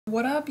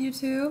What up,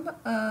 YouTube?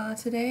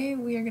 Today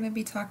we are going to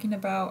be talking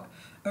about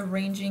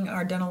arranging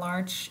our dental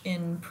arch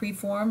in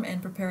PreForm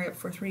and prepare it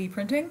for 3D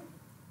printing.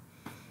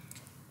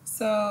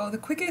 So the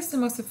quickest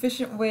and most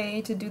efficient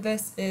way to do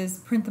this is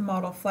print the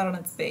model flat on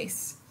its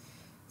base.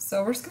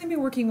 So we're just going to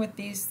be working with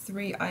these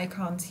three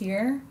icons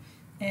here,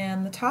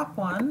 and the top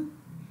one,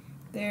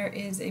 there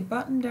is a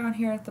button down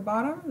here at the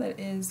bottom that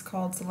is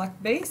called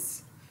Select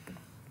Base.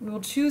 We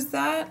will choose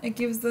that. It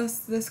gives us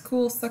this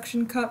cool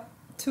suction cup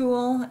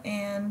tool,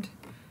 and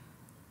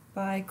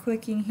by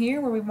clicking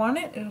here where we want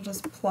it, it'll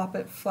just plop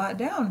it flat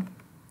down.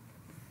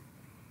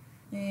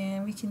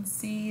 And we can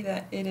see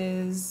that it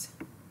is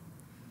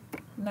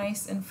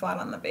nice and flat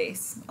on the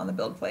base, on the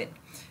build plate.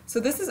 So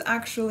this is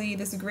actually,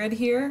 this grid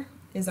here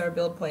is our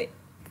build plate.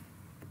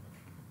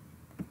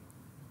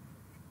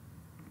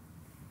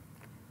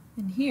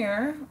 And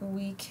here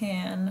we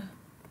can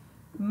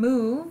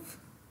move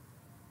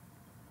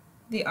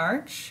the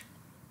arch.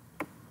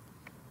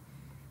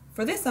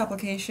 For this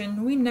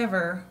application, we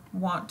never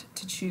want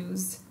to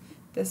choose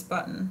this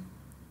button.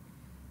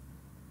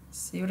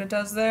 See what it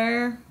does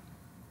there?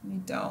 We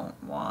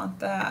don't want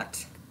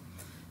that.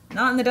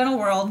 Not in the dental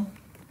world.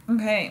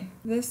 Okay,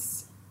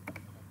 this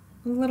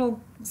little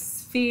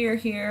sphere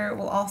here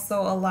will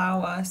also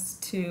allow us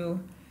to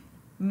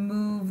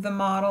move the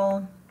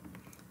model,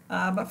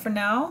 but for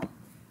now,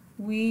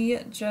 we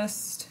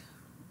just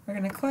are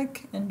going to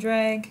click and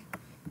drag,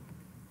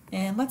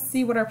 and let's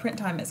see what our print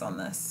time is on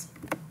this.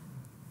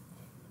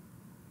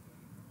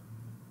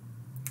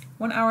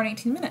 1 hour and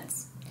 18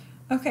 minutes.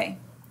 Okay,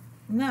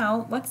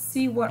 now let's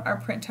see what our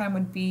print time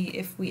would be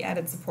if we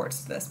added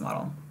supports to this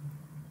model.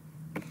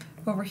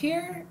 Over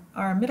here,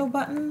 our middle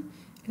button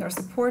is our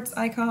supports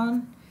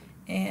icon,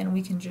 and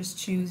we can just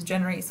choose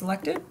Generate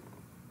Selected.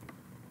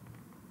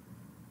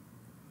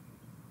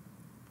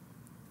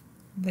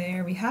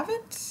 There we have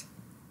it.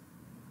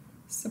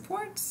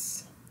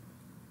 Supports.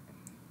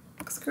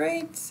 Looks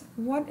great.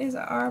 What is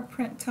our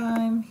print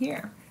time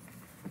here?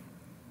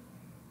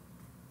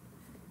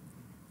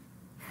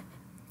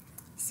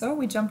 So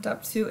we jumped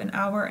up to 1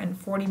 hour and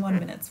 41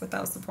 minutes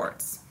without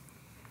supports.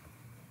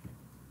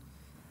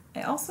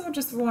 I also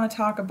just want to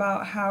talk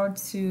about how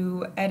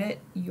to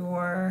edit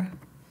your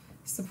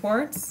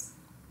supports.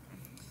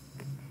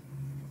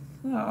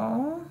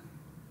 So,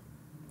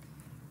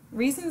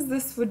 reasons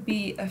this would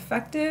be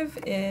effective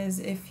is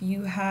if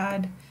you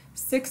had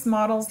 6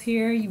 models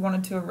here you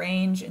wanted to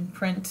arrange and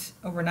print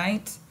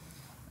overnight.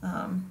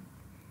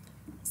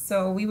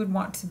 So we would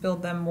want to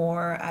build them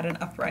more at an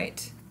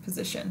upright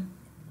position.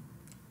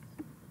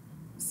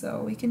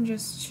 So we can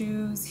just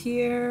choose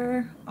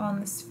here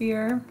on the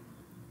sphere,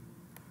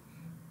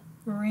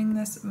 bring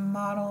this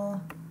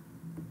model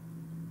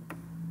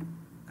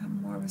at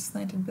more of a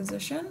slanted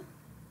position,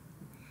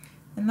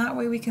 and that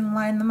way we can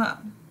line them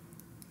up.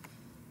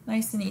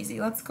 Nice and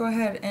easy. Let's go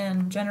ahead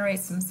and generate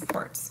some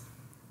supports.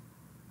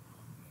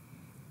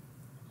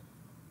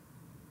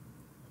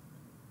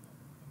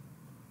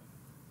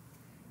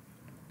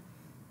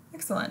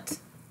 Excellent.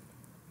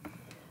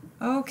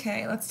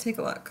 Okay, let's take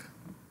a look.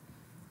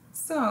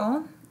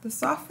 So the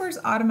software is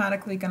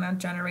automatically going to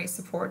generate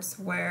supports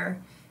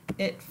where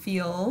it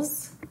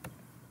feels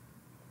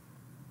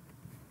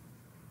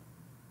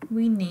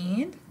we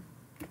need,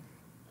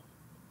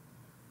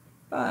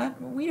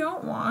 but what we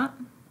don't want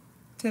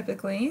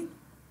typically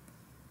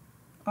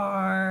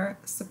are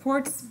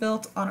supports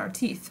built on our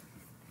teeth.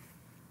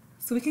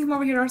 So we can come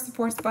over here to our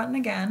supports button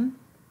again,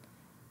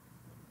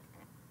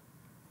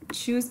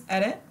 choose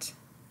Edit,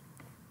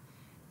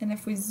 and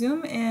if we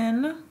zoom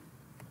in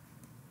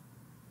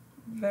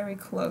very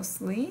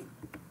closely,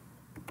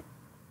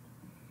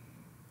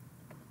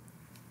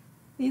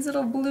 these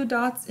little blue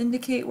dots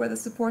indicate where the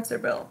supports are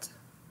built.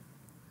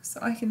 So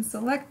I can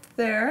select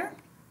there,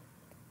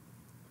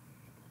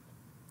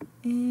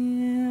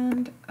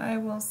 and I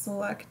will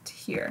select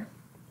here.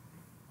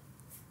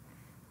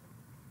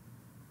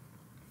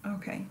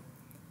 Okay,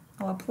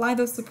 I'll apply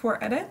those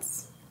support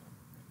edits.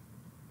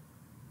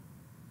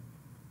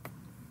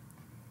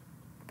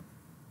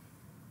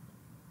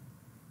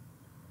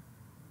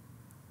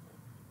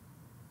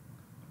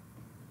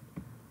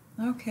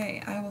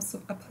 Okay, I will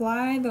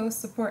apply those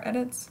support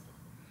edits.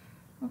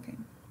 Okay.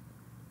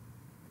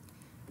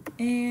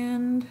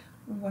 And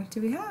what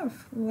do we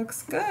have?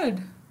 Looks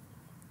good.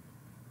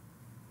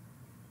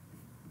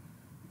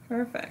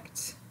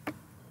 Perfect.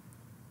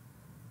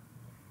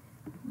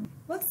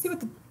 Let's see what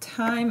the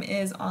time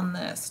is on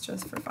this,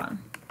 just for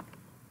fun.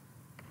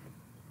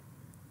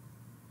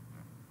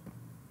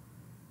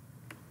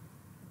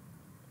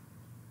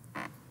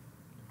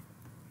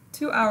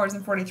 Two hours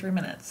and 43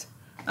 minutes.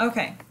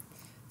 Okay.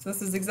 So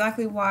this is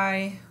exactly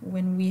why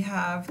when we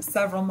have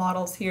several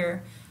models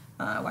here,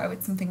 why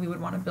it's something we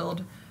would want to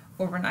build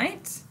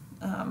overnight.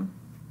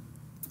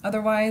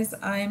 Otherwise,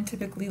 I'm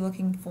typically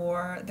looking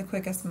for the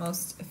quickest,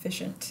 most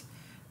efficient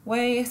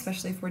way,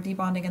 especially if we're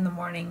debonding in the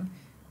morning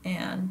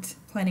and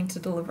planning to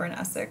deliver an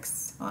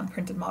Essex on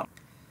printed model.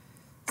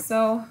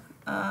 So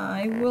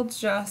I will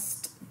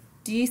just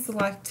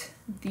deselect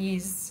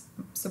these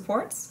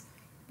supports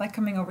by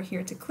coming over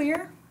here to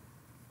clear.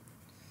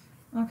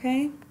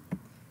 Okay,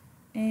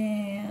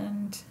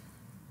 and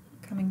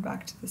coming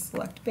back to the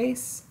select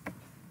base.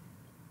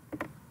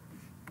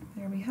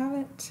 There we have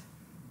it.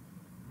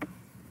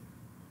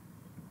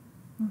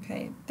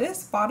 Okay,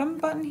 this bottom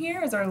button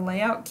here is our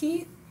layout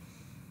key.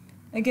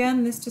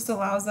 Again, this just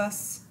allows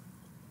us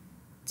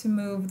to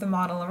move the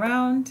model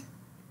around.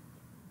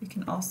 We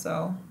can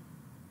also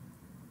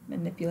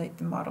manipulate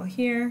the model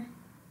here.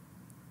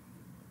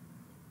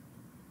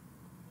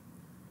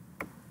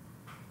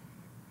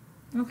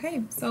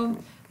 Okay, so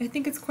I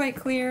think it's quite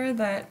clear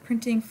that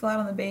printing flat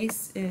on the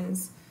base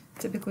is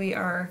typically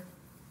our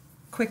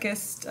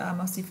quickest,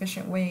 most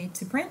efficient way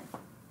to print.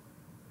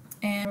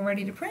 And we're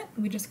ready to print.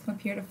 We just come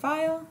up here to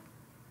File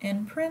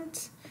and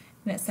Print,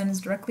 and it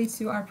sends directly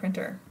to our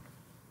printer.